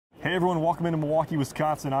Hey everyone, welcome into Milwaukee,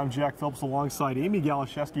 Wisconsin. I'm Jack Phillips alongside Aimee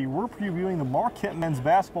Galaszewski. We're previewing the Marquette men's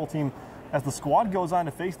basketball team as the squad goes on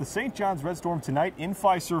to face the St. John's Red Storm tonight in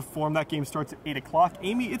Fiserv Forum. That game starts at 8 o'clock.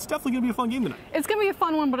 Aimee, it's definitely going to be a fun game tonight. It's going to be a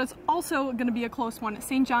fun one, but it's also going to be a close one.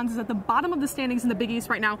 St. John's is at the bottom of the standings in the Big East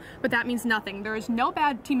right now, but that means nothing. There is no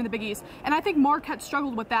bad team in the Big East, and I think Marquette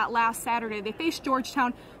struggled with that last Saturday. They faced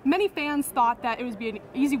Georgetown. Many fans thought that it would be an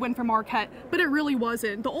easy win for Marquette, but it really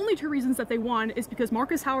wasn't. The only two reasons that they won is because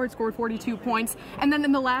Marcus Howard scored 42 points, and then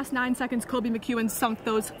in the last 9 seconds, Kobe McEwen sunk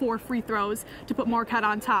those 4 free throws to put Marquette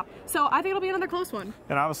on top. So I think it'll be another close one.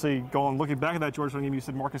 And obviously, looking back at that Georgetown game, you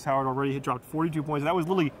said Marcus Howard already had dropped 42 points. That was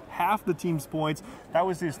literally half the team's points. That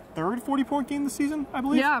was his third 40-point game this season, I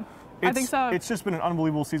believe. Yeah. I think so. It's just been an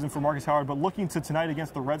unbelievable season for Marcus Howard, but looking to tonight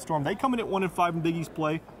against the Red Storm, they come in at 1-5 in Big East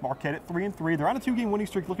play. Marquette at 3-3. They're on a 2-game winning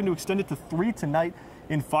streak, looking to extend it to 3 tonight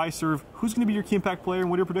in Fiserv. Who's going to be your key impact player, and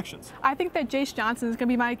what are your predictions? I think that Jace Johnson is going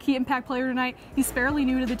to be my key impact player tonight. He's fairly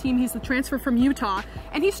new to the team. He's the transfer from Utah,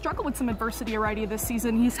 and he's struggled with some adversity already this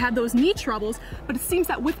season. He's had those knee troubles, but it seems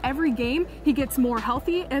that with every game, he gets more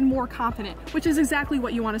healthy and more confident, which is exactly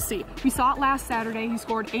what you want to see. We saw it last Saturday. He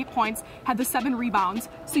scored 8 points, had the 7 rebounds.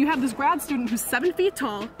 So you have this grad student who's 7 feet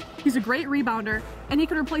tall. He's a great rebounder, and he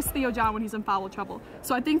can replace Theo John when he's in foul trouble.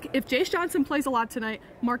 So I think if Jace Johnson plays a lot tonight,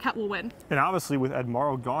 Marquette will win. And obviously with Ed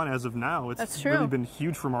Morrow gone as of now, it's really been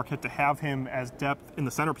huge for Marquette to have him as depth in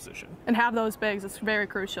the center position. And have those bigs, it's very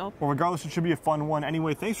crucial. Well, regardless, it should be a fun one.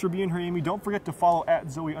 Anyway, thanks for being here, Aimee. Don't forget to follow at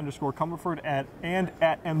Zoe_Comerford and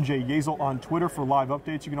at MJ Yazel on Twitter for live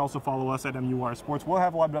updates. You can also follow us at MUR Sports. We'll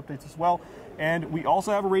have live updates as well. And we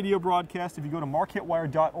also have a radio broadcast. If you go to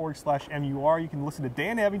marquettewire.org/MUR, you can listen to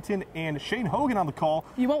Dan Abington and Shane Hogan on the call.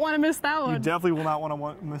 You won't want to miss that one. You definitely will not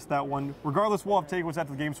want to miss that one. Regardless, we'll have takeaways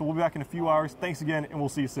after the game, so we'll be back in a few hours. Thanks again, and we'll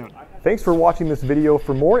see you soon. Thanks for watching this video.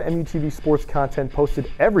 For more MUTV sports content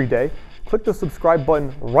posted every day, click the subscribe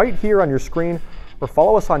button right here on your screen or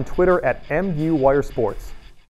follow us on Twitter at MUWireSports.